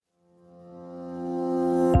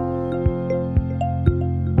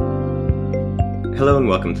Hello and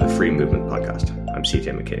welcome to the Free Movement podcast. I'm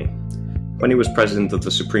CJ McKinney. When he was president of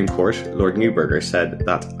the Supreme Court, Lord Neuberger said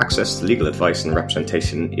that access to legal advice and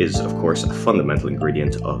representation is, of course, a fundamental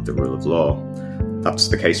ingredient of the rule of law. That's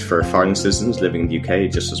the case for foreign citizens living in the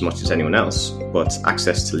UK just as much as anyone else, but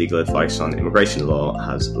access to legal advice on immigration law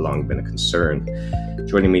has long been a concern.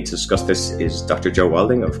 Joining me to discuss this is Dr. Jo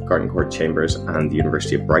Wilding of Garden Court Chambers and the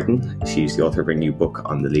University of Brighton. She's the author of a new book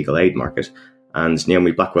on the legal aid market. And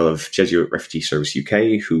Naomi Blackwell of Jesuit Refugee Service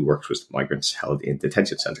UK, who works with migrants held in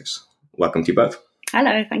detention centres. Welcome to you both.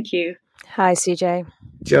 Hello, thank you. Hi, CJ.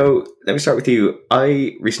 Jo, let me start with you.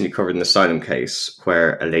 I recently covered an asylum case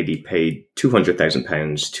where a lady paid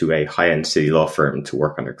 £200,000 to a high-end city law firm to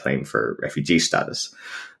work on her claim for refugee status.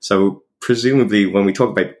 So presumably when we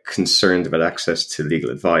talk about concerns about access to legal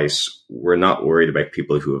advice, we're not worried about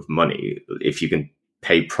people who have money. If you can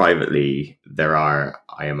pay privately, there are,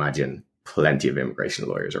 I imagine, plenty of immigration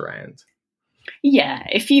lawyers around. Yeah,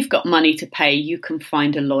 if you've got money to pay, you can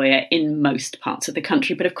find a lawyer in most parts of the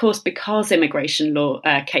country. But of course, because immigration law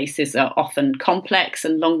cases are often complex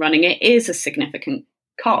and long-running, it is a significant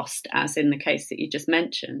cost, as in the case that you just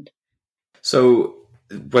mentioned. So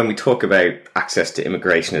when we talk about access to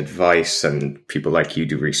immigration advice and people like you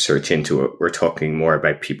do research into it, we're talking more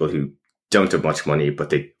about people who don't have much money,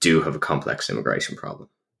 but they do have a complex immigration problem.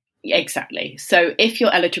 Exactly. So if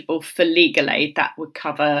you're eligible for legal aid, that would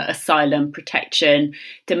cover asylum, protection,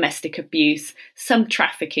 domestic abuse, some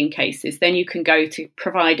trafficking cases. Then you can go to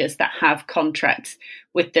providers that have contracts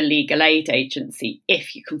with the legal aid agency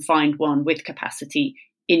if you can find one with capacity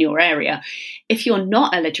in your area. If you're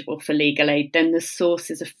not eligible for legal aid, then the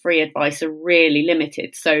sources of free advice are really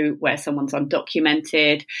limited. So where someone's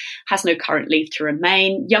undocumented, has no current leave to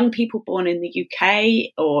remain, young people born in the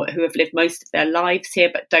UK or who have lived most of their lives here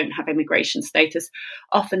but don't have immigration status,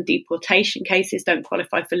 often deportation cases don't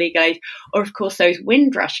qualify for legal aid, or of course those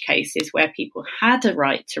Windrush cases where people had a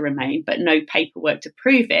right to remain but no paperwork to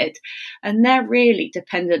prove it, and they're really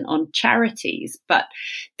dependent on charities. But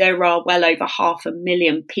there are well over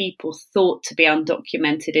 500,000 people thought to be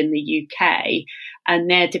undocumented in the UK, and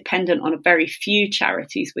they're dependent on a very few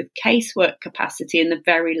charities with casework capacity in the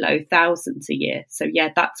very low thousands a year. So yeah,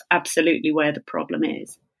 that's absolutely where the problem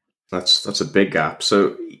is. That's a big gap.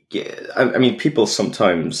 So yeah, I mean, people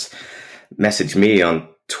sometimes message me on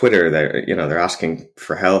Twitter. They're asking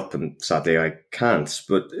for help, and sadly I can't.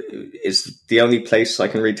 But is the only place I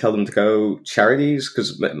can really tell them to go charities?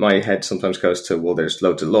 Because my head sometimes goes to, well, there's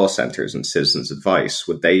loads of law centres and citizens' advice.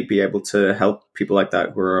 Would they be able to help people like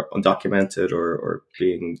that who are undocumented or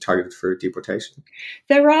being targeted for deportation?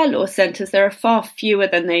 There are law centres. There are far fewer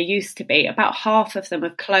than there used to be. About half of them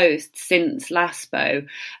have closed since LASPO.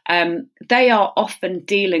 They are often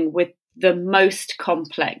dealing with the most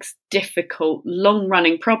complex, difficult,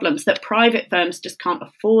 long-running problems that private firms just can't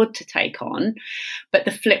afford to take on. But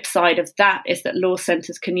the flip side of that is that law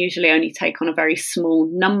centres can usually only take on a very small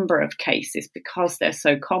number of cases because they're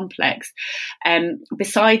so complex.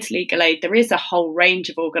 Besides legal aid, there is a whole range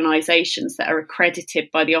of organisations that are accredited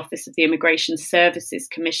by the Office of the Immigration Services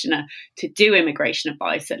Commissioner to do immigration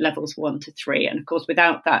advice at levels 1 to 3. And of course,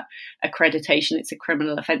 without that accreditation, it's a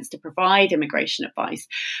criminal offence to provide immigration advice.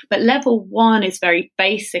 But level 1 is very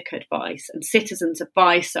basic advice, and citizens'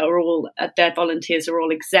 advice their volunteers are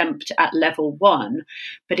all exempt at level 1,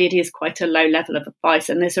 but it is quite a low level of advice,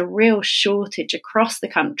 and there's a real shortage across the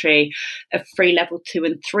country of free level 2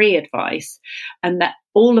 and 3 advice, and that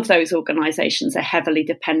all of those organisations are heavily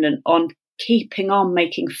dependent on keeping on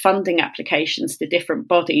making funding applications to different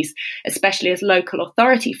bodies, especially as local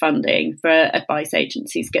authority funding for advice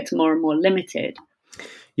agencies gets more and more limited.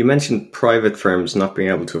 You mentioned private firms not being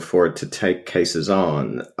able to afford to take cases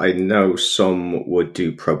on. I know some would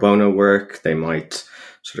do pro bono work. They might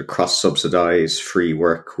sort of cross-subsidise free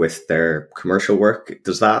work with their commercial work.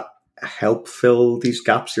 Does that help fill these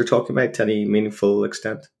gaps you're talking about to any meaningful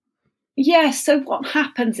extent? Yeah, so what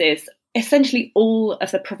happens is essentially all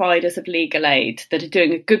of the providers of legal aid that are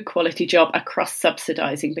doing a good quality job are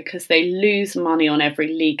cross-subsidising because they lose money on every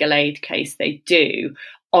legal aid case they do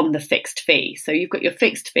on the fixed fee. So you've got your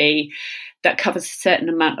fixed fee that covers a certain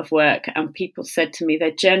amount of work, and people said to me they're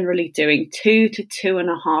generally doing 2 to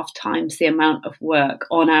 2.5 times the amount of work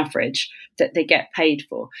on average that they get paid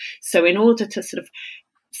for. So in order to sort of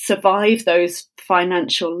survive those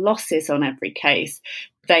financial losses on every case,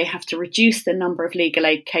 they have to reduce the number of legal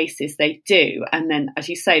aid cases they do. And then, as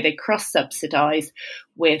you say, they cross-subsidise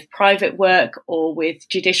with private work or with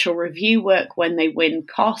judicial review work when they win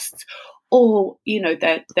costs, or,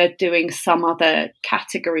 they're doing some other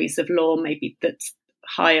categories of law, maybe that's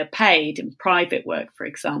higher paid in private work, for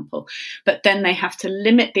example, but then they have to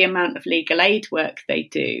limit the amount of legal aid work they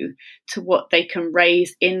do to what they can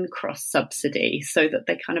raise in cross subsidy so that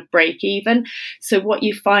they kind of break even. So what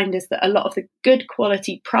you find is that a lot of the good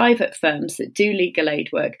quality private firms that do legal aid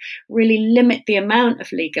work really limit the amount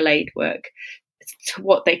of legal aid work to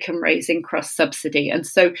what they can raise in cross subsidy. And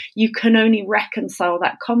so you can only reconcile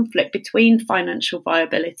that conflict between financial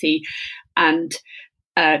viability and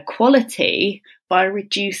quality by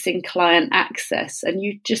reducing client access. And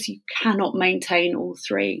you cannot maintain all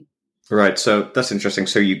three. Right. So that's interesting.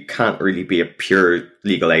 So you can't really be a pure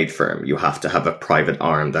legal aid firm. You have to have a private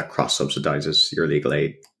arm that cross subsidizes your legal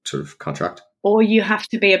aid sort of contract. Or you have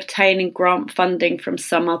to be obtaining grant funding from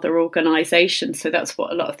some other organisation. So that's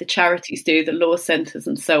what a lot of the charities do, the law centres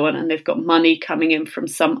and so on. And they've got money coming in from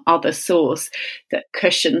some other source that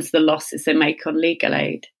cushions the losses they make on legal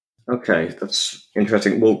aid. Okay, that's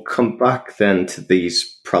interesting. We'll come back then to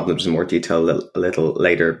these problems in more detail a little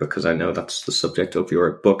later, because I know that's the subject of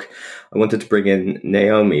your book. I wanted to bring in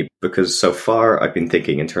Naomi, because so far I've been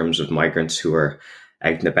thinking in terms of migrants who are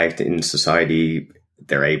out and about in society.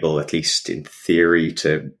 They're able, at least in theory,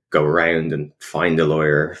 to go around and find a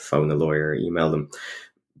lawyer, phone a lawyer, email them.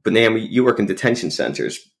 But Naomi, you work in detention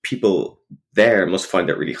centres. People there must find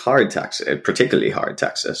it really hard to access, particularly hard to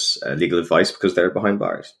access legal advice because they're behind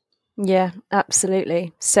bars. Yeah,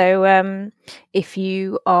 absolutely. So if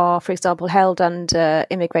you are, for example, held under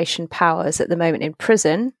immigration powers at the moment in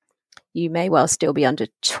prison, you may well still be under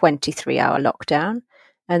 23-hour lockdown.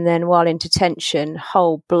 And then while in detention,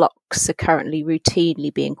 whole blocks are currently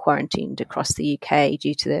routinely being quarantined across the UK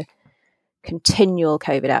due to the continual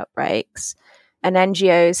COVID outbreaks. And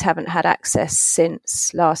NGOs haven't had access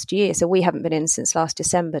since last year. So we haven't been in since last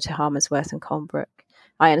December to Harmersworth and Colnbrook.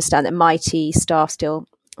 I understand that Mighty staff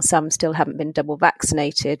some still haven't been double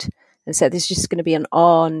vaccinated. And so this is just going to be an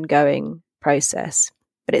ongoing process.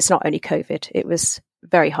 But it's not only COVID. It was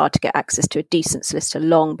very hard to get access to a decent solicitor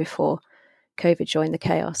long before COVID joined the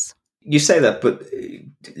chaos. You say that, but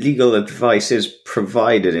legal advice is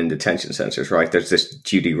provided in detention centres, right? There's this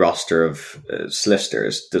duty roster of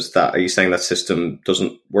solicitors. Are you saying that system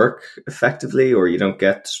doesn't work effectively, or you don't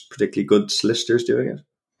get particularly good solicitors doing it?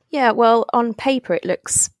 Yeah, well, on paper it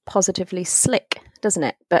looks positively slick, doesn't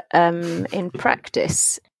it? But in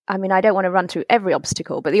practice, I mean, I don't want to run through every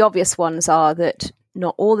obstacle, but the obvious ones are that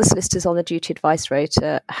not all the solicitors on the duty advice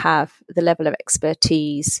rota have the level of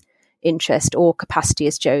expertise, interest or capacity,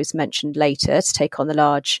 as Joe's mentioned later, to take on the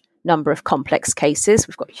large number of complex cases.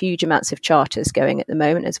 We've got huge amounts of charters going at the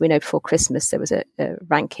moment. As we know, before Christmas, there was a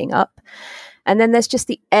ranking up. And then there's just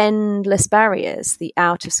the endless barriers, the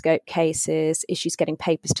out-of-scope cases, issues getting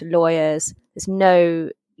papers to lawyers.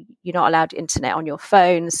 You're not allowed internet on your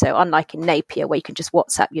phone. So unlike in Napier, where you can just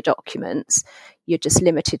WhatsApp your documents, you're just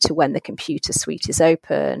limited to when the computer suite is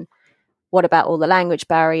open. What about all the language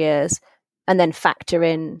barriers? And then factor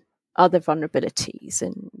in other vulnerabilities,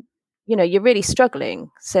 and you're really struggling.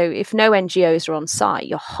 So if no NGOs are on site,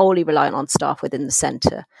 you're wholly reliant on staff within the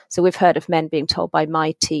centre. So we've heard of men being told by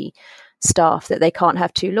Mighty staff that they can't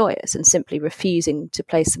have two lawyers and simply refusing to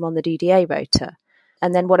place them on the DDA rota.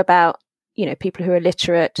 And then what about people who are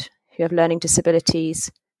illiterate, who have learning disabilities,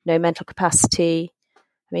 no mental capacity?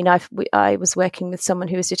 I mean, I was working with someone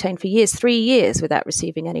who was detained for 3 years without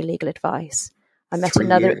receiving any legal advice. I met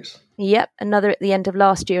another at the end of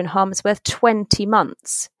last year in Harmersworth, 20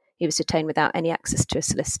 months. He was detained without any access to a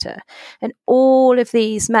solicitor. And all of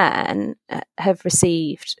these men have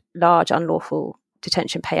received large unlawful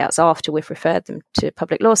detention payouts after we've referred them to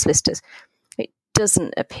public law solicitors. It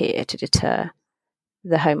doesn't appear to deter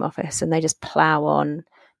the Home Office, and they just plough on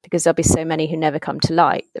because there'll be so many who never come to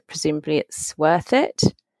light that presumably it's worth it.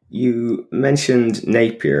 You mentioned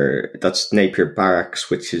Napier. That's Napier Barracks,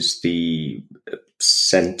 which is the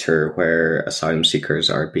centre where asylum seekers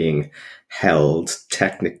are being held.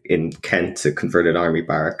 In Kent, a converted army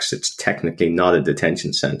barracks. It's technically not a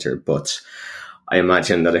detention centre, but I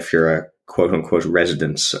imagine that if you're a quote-unquote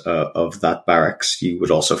resident of that barracks, you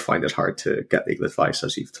would also find it hard to get legal advice,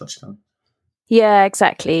 as you've touched on. Yeah,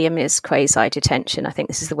 exactly. I mean, it's quasi-detention. I think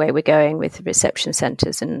this is the way we're going with reception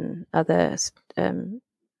centres and other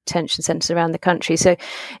detention centres around the country. So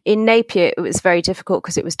in Napier, it was very difficult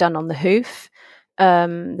because it was done on the hoof.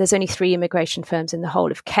 There's only 3 immigration firms in the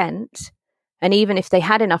whole of Kent. And even if they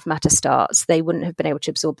had enough matter starts, they wouldn't have been able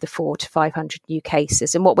to absorb the 400 to 500 new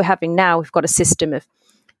cases. And what we're having now, we've got a system of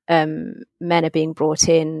men are being brought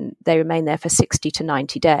in, they remain there for 60 to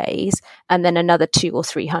 90 days, and then another 200 or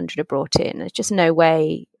 300 are brought in. There's just no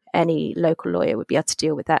way any local lawyer would be able to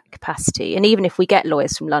deal with that capacity. And even if we get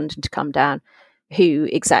lawyers from London to come down, who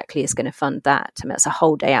exactly is going to fund that? I mean, that's a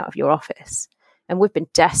whole day out of your office. And we've been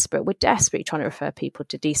desperate. We're desperately trying to refer people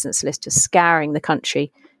to decent solicitors, scouring the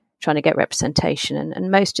country, trying to get representation.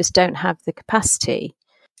 And most just don't have the capacity.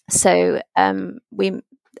 So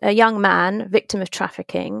a young man, victim of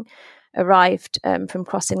trafficking, arrived from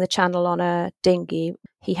crossing the channel on a dinghy.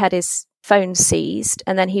 He had his phone seized,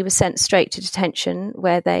 and then he was sent straight to detention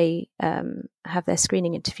where they have their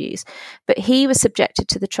screening interviews. But he was subjected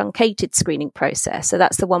to the truncated screening process. So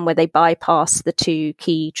that's the one where they bypass the 2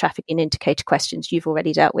 key trafficking indicator questions you've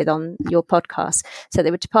already dealt with on your podcast. So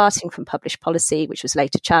they were departing from published policy, which was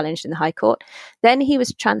later challenged in the High Court. Then he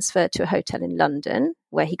was transferred to a hotel in London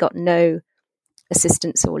where he got no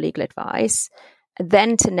assistance or legal advice.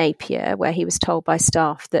 Then to Napier, where he was told by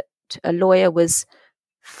staff that a lawyer was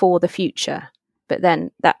for the future. But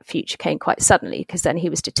then that future came quite suddenly, because then he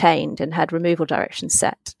was detained and had removal directions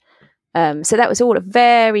set. So that was all a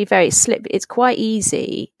very, very slip. It's quite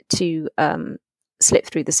easy to slip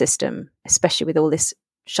through the system, especially with all this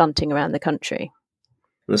shunting around the country.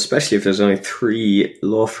 And especially if there's only 3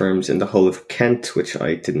 law firms in the whole of Kent, which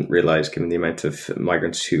I didn't realise given the amount of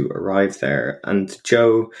migrants who arrive there. And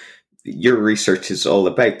Joe, your research is all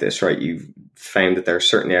about this, right? You've found that there are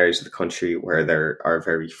certain areas of the country where there are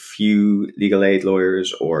very few legal aid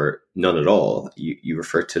lawyers or none at all. You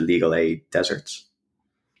refer to legal aid deserts.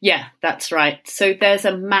 Yeah, that's right. So there's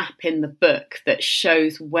a map in the book that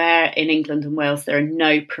shows where in England and Wales there are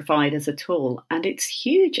no providers at all. And it's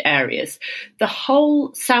huge areas. The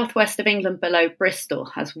whole southwest of England below Bristol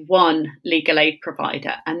has one legal aid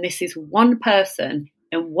provider. And this is one person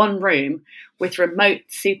in one room with remote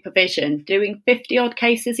supervision doing 50 odd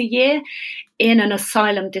cases a year in an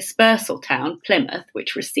asylum dispersal town, Plymouth,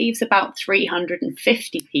 which receives about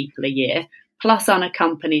 350 people a year, plus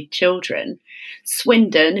unaccompanied children.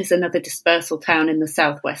 Swindon is another dispersal town in the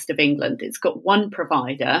southwest of England. It's got one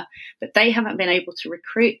provider, but they haven't been able to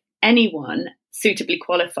recruit anyone suitably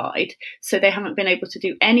qualified. So they haven't been able to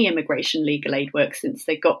do any immigration legal aid work since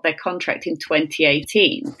they got their contract in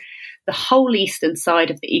 2018. The whole eastern side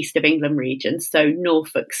of the East of England region, so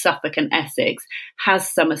Norfolk, Suffolk and Essex,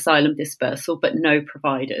 has some asylum dispersal, but no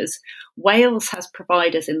providers. Wales has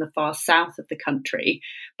providers in the far south of the country,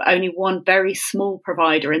 but only one very small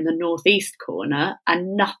provider in the northeast corner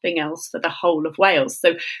and nothing else for the whole of Wales.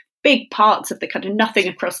 So big parts of the country, nothing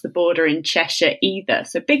across the border in Cheshire either.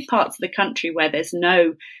 So big parts of the country where there's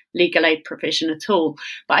no legal aid provision at all.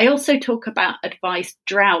 But I also talk about advice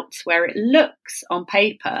droughts where it looks on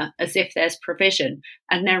paper as if there's provision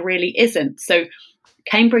and there really isn't. So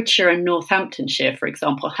Cambridgeshire and Northamptonshire, for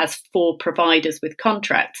example, has 4 providers with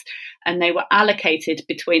contracts, and they were allocated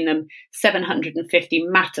between them 750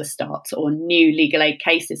 matter starts or new legal aid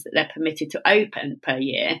cases that they're permitted to open per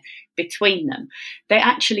year between them. They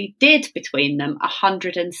actually did between them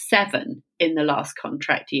 107 in the last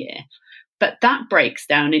contract year. But that breaks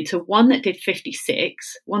down into one that did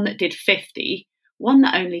 56, one that did 50, one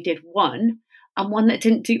that only did 1, and one that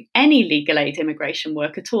didn't do any legal aid immigration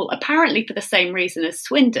work at all, apparently for the same reason as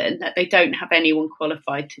Swindon, that they don't have anyone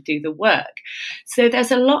qualified to do the work. So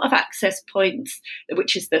there's a lot of access points,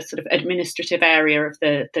 which is the sort of administrative area of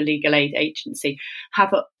the legal aid agency,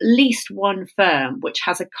 have at least one firm which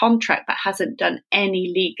has a contract but hasn't done any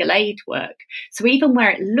legal aid work. So even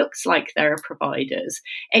where it looks like there are providers,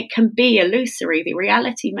 it can be illusory. The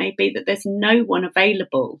reality may be that there's no one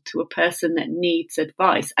available to a person that needs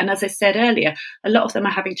advice. And as I said earlier, a lot of them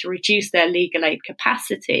are having to reduce their legal aid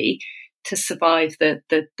capacity to survive the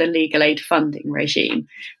legal aid funding regime.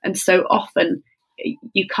 And so often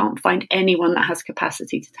you can't find anyone that has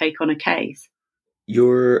capacity to take on a case.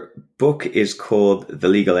 Your book is called The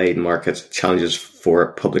Legal Aid Market, Challenges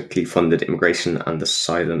for Publicly Funded Immigration and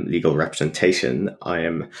Asylum Legal Representation. I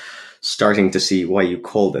am starting to see why you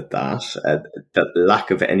called it that. That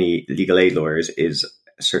lack of any legal aid lawyers is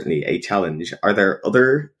certainly a challenge. Are there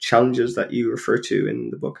other challenges that you refer to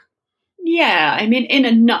in the book? Yeah, I mean, in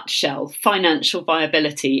a nutshell, financial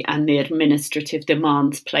viability and the administrative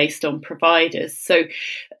demands placed on providers. So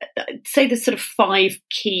I'd say there's sort of 5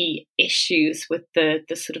 key issues with the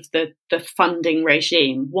funding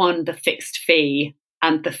regime. 1, the fixed fee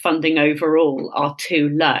and the funding overall are too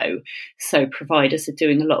low. So providers are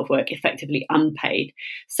doing a lot of work effectively unpaid.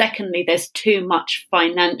 Secondly, there's too much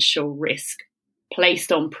financial risk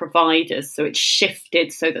placed on providers, so it's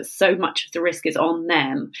shifted so that so much of the risk is on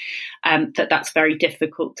them that's very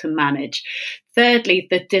difficult to manage. Thirdly,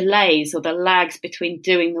 the delays or the lags between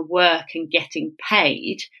doing the work and getting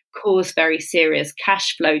paid cause very serious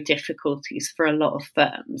cash flow difficulties for a lot of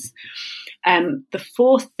firms. The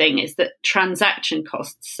 4th thing is that transaction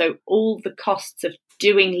costs, so all the costs of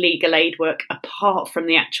doing legal aid work apart from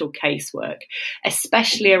the actual casework,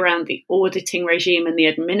 especially around the auditing regime and the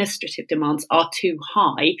administrative demands, are too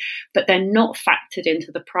high, but they're not factored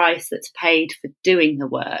into the price that's paid for doing the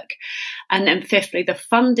work. And then fifthly, the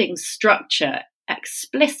funding structure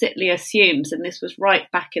explicitly assumes, and this was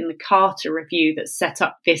right back in the Carter Review that set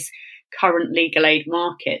up this current legal aid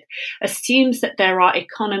market, assumes that there are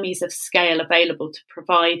economies of scale available to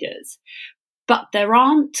providers, but there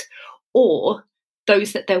aren't, or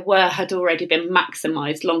those that there were had already been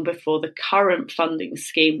maximised long before the current funding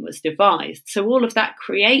scheme was devised. So all of that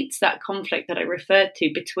creates that conflict that I referred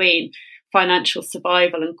to between financial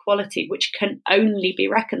survival and quality, which can only be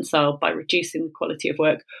reconciled by reducing the quality of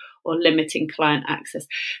work or limiting client access.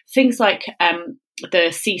 Things like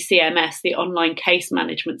the CCMS, the online case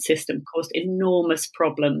management system, caused enormous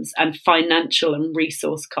problems and financial and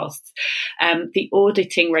resource costs. The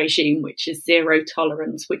auditing regime, which is zero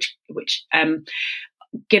tolerance, which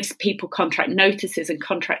gives people contract notices and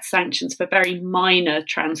contract sanctions for very minor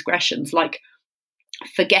transgressions, like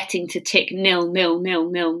forgetting to tick 0, 0,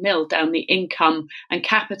 0, 0, 0 down the income and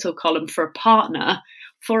capital column for a partner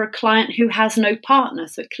for a client who has no partner.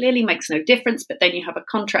 So it clearly makes no difference, but then you have a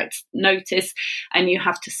contract notice and you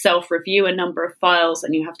have to self-review a number of files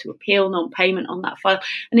and you have to appeal non-payment on that file.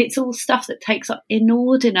 And it's all stuff that takes up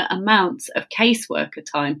inordinate amounts of caseworker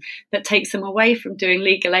time that takes them away from doing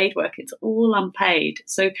legal aid work. It's all unpaid.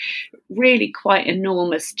 So really quite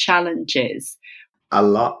enormous challenges. A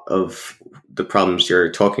lot of the problems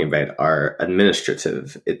you're talking about are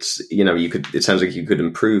administrative. It's, it sounds like you could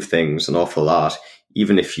improve things an awful lot,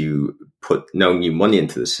 even if you put no new money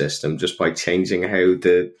into the system, just by changing how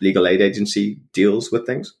the legal aid agency deals with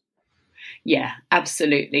things. Yeah,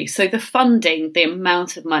 absolutely. So the funding, the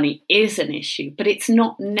amount of money is an issue, but it's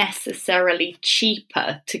not necessarily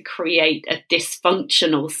cheaper to create a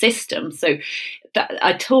dysfunctional system. So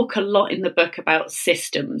I talk a lot in the book about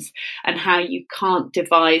systems and how you can't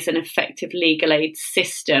devise an effective legal aid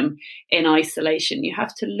system in isolation. You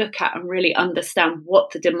have to look at and really understand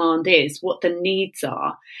what the demand is, what the needs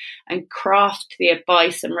are, and craft the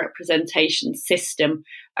advice and representation system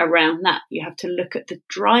around that. You have to look at the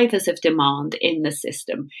drivers of demand in the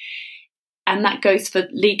system. And that goes for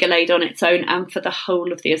legal aid on its own and for the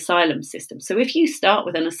whole of the asylum system. So if you start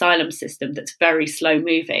with an asylum system that's very slow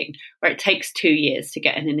moving, where it takes 2 years to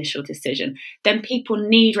get an initial decision, then people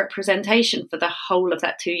need representation for the whole of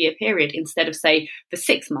that 2-year period instead of, say, the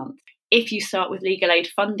 6 months. If you start with legal aid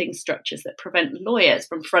funding structures that prevent lawyers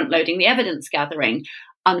from front-loading the evidence gathering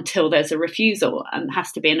until there's a refusal and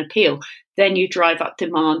has to be an appeal, then you drive up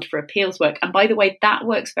demand for appeals work. And by the way, that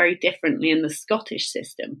works very differently in the Scottish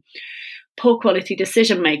system. Poor quality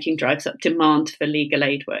decision making drives up demand for legal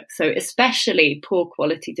aid work. So especially poor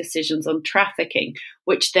quality decisions on trafficking,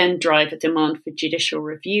 which then drive a demand for judicial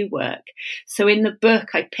review work. So in the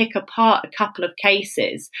book, I pick apart a couple of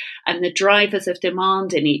cases and the drivers of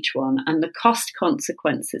demand in each one and the cost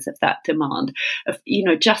consequences of that demand, of,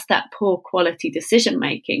 just that poor quality decision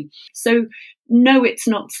making. So no, it's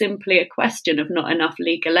not simply a question of not enough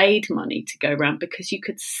legal aid money to go around, because you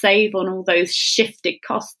could save on all those shifted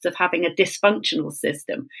costs of having a dysfunctional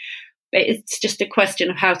system. But it's just a question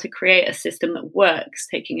of how to create a system that works,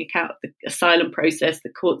 taking account of the asylum process, the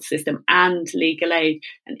court system, and legal aid,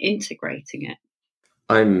 and integrating it.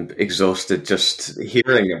 I'm exhausted just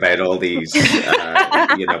hearing about all these,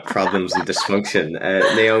 problems and dysfunction.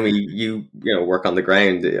 Naomi, you work on the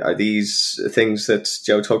ground. Are these things that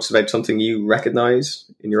Jo talks about something you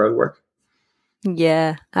recognise in your own work?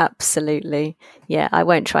 Yeah, absolutely. Yeah, I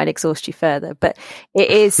won't try and exhaust you further, but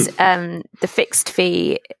it is the fixed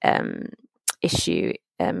fee issue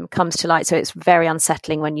comes to light. So it's very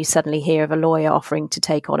unsettling when you suddenly hear of a lawyer offering to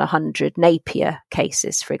take on 100 Napier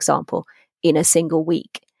cases, for example, in a single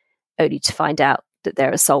week, only to find out that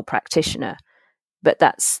they're a sole practitioner. But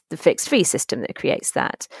that's the fixed fee system that creates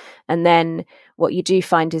that. And then what you do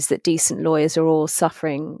find is that decent lawyers are all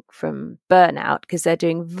suffering from burnout because they're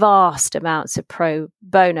doing vast amounts of pro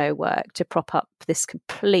bono work to prop up this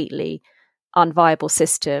completely unviable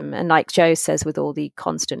system. And like Jo says, with all the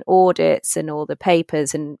constant audits and all the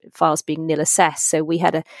papers and files being nil assessed. So we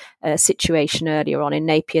had a situation earlier on in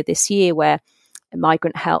Napier this year where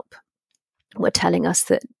Migrant Help were telling us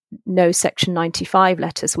that no Section 95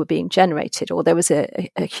 letters were being generated, or there was a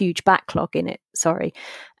huge backlog in it.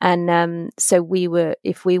 And so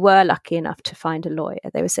if we were lucky enough to find a lawyer,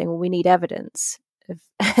 they were saying, well, we need evidence.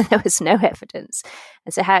 There was no evidence.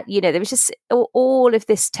 And so there was just all of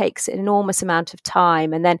this takes an enormous amount of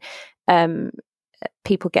time. And then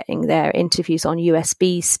people getting their interviews on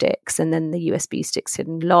USB sticks, and then the USB sticks had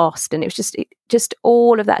lost. And it was just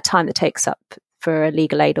all of that time that takes up for a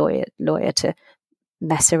legal aid lawyer to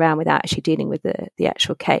mess around without actually dealing with the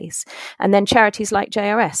actual case. And then charities like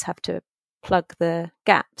JRS have to plug the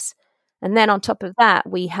gaps. And then on top of that,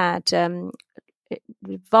 we had the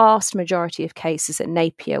vast majority of cases at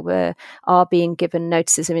Napier are being given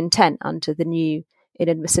notices of intent under the new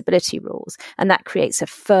inadmissibility rules. And that creates a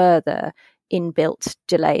further inbuilt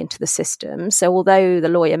delay into the system. So although the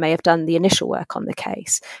lawyer may have done the initial work on the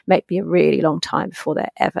case, it may be a really long time before they're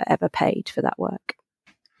ever paid for that work.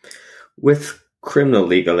 With criminal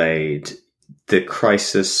legal aid, the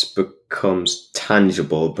crisis becomes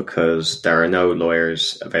tangible because there are no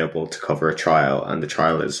lawyers available to cover a trial, and the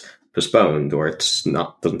trial is postponed, or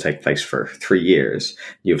doesn't take place for 3 years.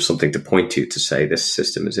 You have something to point to say this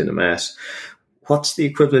system is in a mess. What's the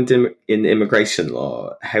equivalent in immigration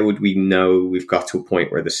law? How would we know we've got to a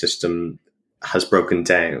point where the system has broken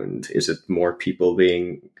down? Is it more people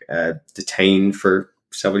being detained for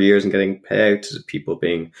several years and getting payouts? Is it people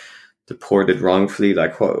being deported wrongfully?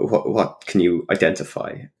 Like what can you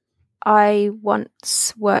identify? I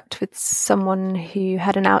once worked with someone who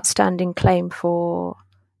had an outstanding claim for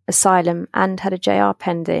asylum and had a JR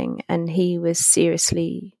pending, and he was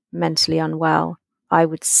seriously mentally unwell. I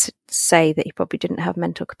would say that he probably didn't have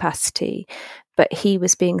mental capacity, but he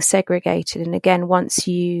was being segregated. And again, once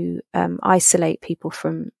you isolate people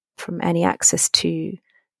from any access to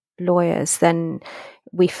lawyers, then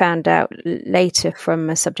we found out later from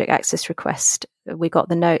a subject access request, we got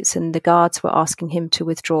the notes, and the guards were asking him to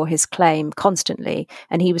withdraw his claim constantly,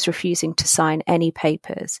 and he was refusing to sign any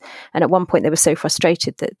papers. And at one point they were so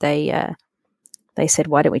frustrated that they said,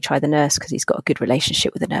 why don't we try the nurse, because he's got a good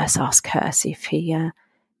relationship with the nurse, ask her, see if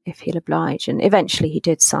he'll oblige. And eventually he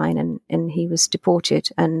did sign, and he was deported.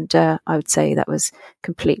 And I would say that was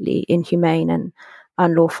completely inhumane and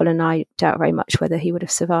unlawful, and I doubt very much whether he would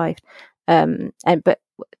have survived. But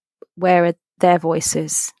where are their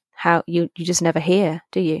voices? How you just never hear,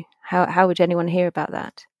 do you? How would anyone hear about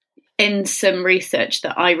that? In some research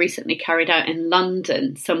that I recently carried out in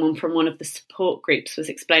London, someone from one of the support groups was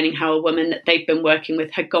explaining how a woman that they'd been working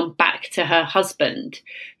with had gone back to her husband,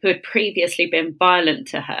 who had previously been violent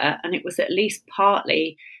to her, and it was at least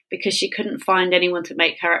partly because she couldn't find anyone to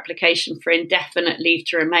make her application for indefinite leave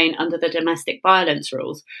to remain under the domestic violence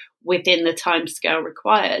rules within the timescale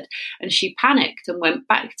required. And she panicked and went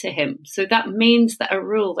back to him. So that means that a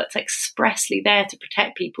rule that's expressly there to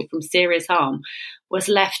protect people from serious harm was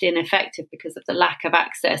left ineffective because of the lack of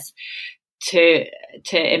access to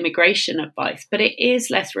immigration advice. But it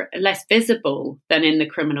is less visible than in the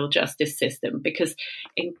criminal justice system, because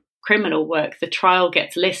in criminal work, the trial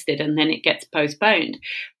gets listed and then it gets postponed.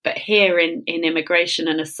 But here in immigration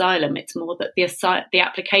and asylum, it's more that the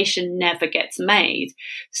application never gets made.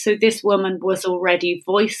 So this woman was already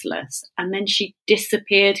voiceless, and then she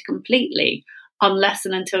disappeared completely, unless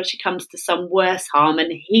and until she comes to some worse harm,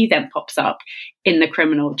 and he then pops up in the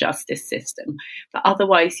criminal justice system. But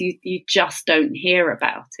otherwise, you just don't hear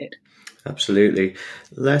about it. Absolutely.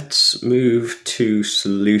 Let's move to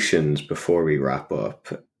solutions before we wrap up.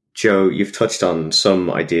 Joe, you've touched on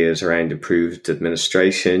some ideas around improved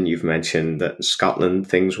administration. You've mentioned that in Scotland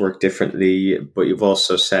things work differently, but you've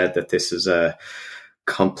also said that this is a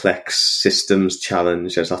complex systems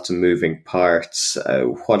challenge. There's lots of moving parts.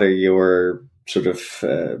 What are your sort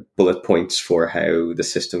of bullet points for how the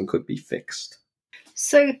system could be fixed?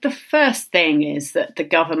 So the first thing is that the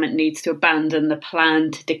government needs to abandon the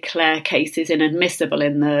plan to declare cases inadmissible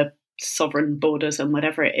in the sovereign borders and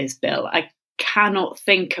whatever it is bill. I cannot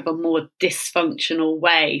think of a more dysfunctional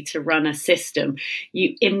way to run a system.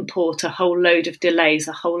 You import a whole load of delays,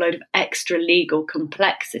 a whole load of extra legal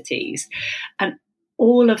complexities, and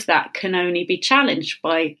all of that can only be challenged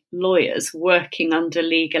by lawyers working under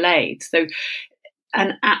legal aid. So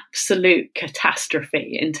an absolute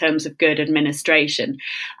catastrophe in terms of good administration.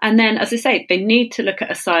 And then, as I say, they need to look at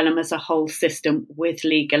asylum as a whole system with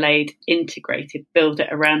legal aid integrated, build it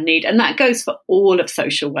around need. And that goes for all of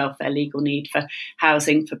social welfare, legal need, for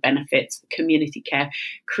housing, for benefits, for community care,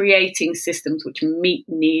 creating systems which meet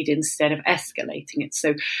need instead of escalating it.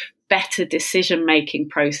 So better decision-making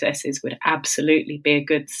processes would absolutely be a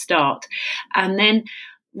good start. And then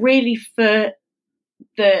really for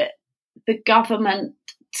the government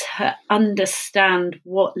to understand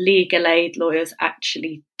what legal aid lawyers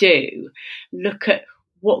actually do, look at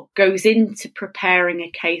what goes into preparing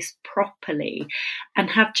a case properly, and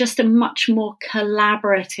have just a much more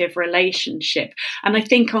collaborative relationship. And I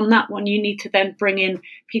think on that one, you need to then bring in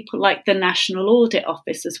people like the National Audit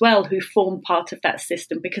Office as well, who form part of that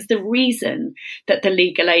system, because the reason that the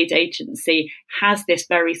Legal Aid Agency has this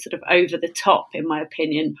very sort of over the top, in my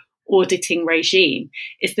opinion, auditing regime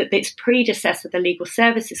is that its predecessor, the Legal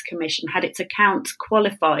Services Commission, had its accounts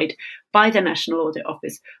qualified by the National Audit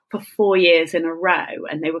Office for 4 years in a row,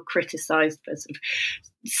 and they were criticised for sort of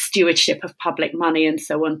stewardship of public money and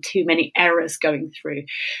so on, too many errors going through.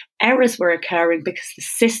 Errors were occurring because the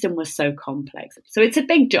system was so complex. So it's a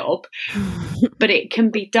big job, but it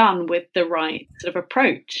can be done with the right sort of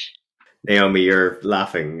approach. Naomi, you're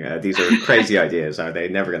laughing. These are crazy ideas. Are they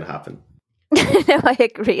never going to happen? No, I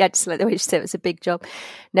agree. I just like the way you said it was a big job.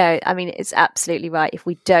 No, I mean, it's absolutely right. If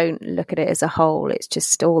we don't look at it as a whole, it's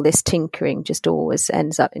just all this tinkering just always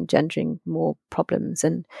ends up engendering more problems.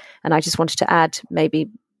 And I just wanted to add, maybe,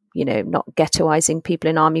 you know, not ghettoizing people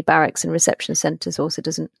in army barracks and reception centres also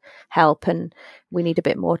doesn't help. And we need a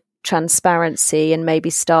bit more transparency and maybe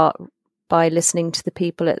start by listening to the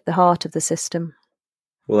people at the heart of the system.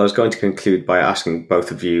 Well, I was going to conclude by asking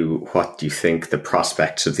both of you what you think the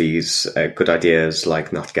prospects of these good ideas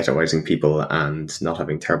like not ghettoizing people and not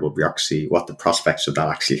having terrible bureaucracy, what the prospects of that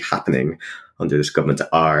actually happening under this government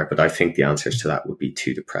are. But I think the answers to that would be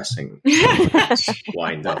too depressing.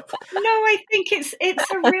 Wind up. No, I think it's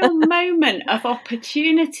a real moment of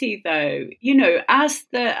opportunity, though. You know, as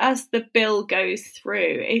the bill goes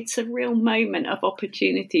through, it's a real moment of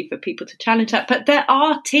opportunity for people to challenge that. But there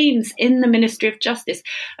are teams in the Ministry of Justice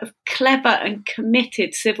of clever and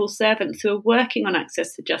committed civil servants who are working on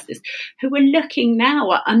access to justice, who are looking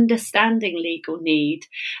now at understanding legal need.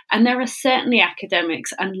 And there are certainly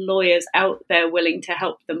academics and lawyers out there willing to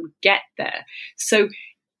help them get there. So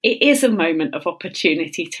it is a moment of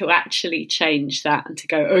opportunity to actually change that and to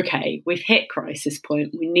go, okay, we've hit crisis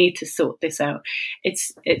point. We need to sort this out.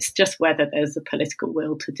 It's just whether there's a political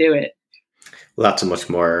will to do it. Well, that's a much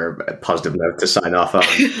more positive note to sign off on.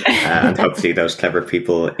 And hopefully those clever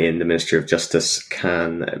people in the Ministry of Justice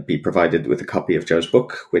can be provided with a copy of Joe's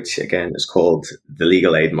book, which again is called The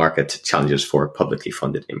Legal Aid Market: Challenges for Publicly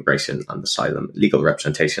Funded Immigration and Asylum Legal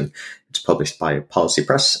Representation. It's published by Policy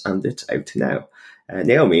Press and it's out now.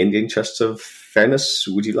 Naomi, in the interests of fairness,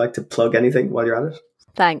 would you like to plug anything while you're at it?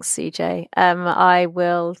 Thanks, CJ. I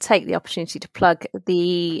will take the opportunity to plug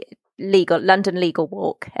the London Legal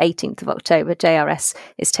Walk, 18th of October. JRS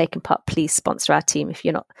is taking part. Please sponsor our team if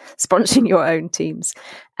you're not sponsoring your own teams.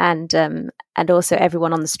 And also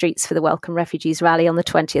everyone on the streets for the Welcome Refugees rally on the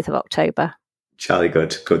 20th of October. Jolly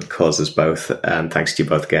good causes both. And thanks to you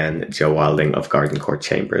both again, Joe Wilding of Garden Court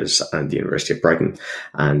Chambers and the University of Brighton,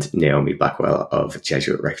 and Naomi Blackwell of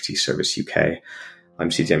Jesuit Refugee Service UK. I'm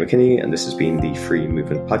CJ McKinney, and this has been the Free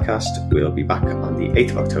Movement Podcast. We'll be back on the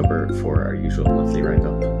 8th of October for our usual monthly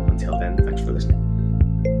roundup. Until then, thanks for listening.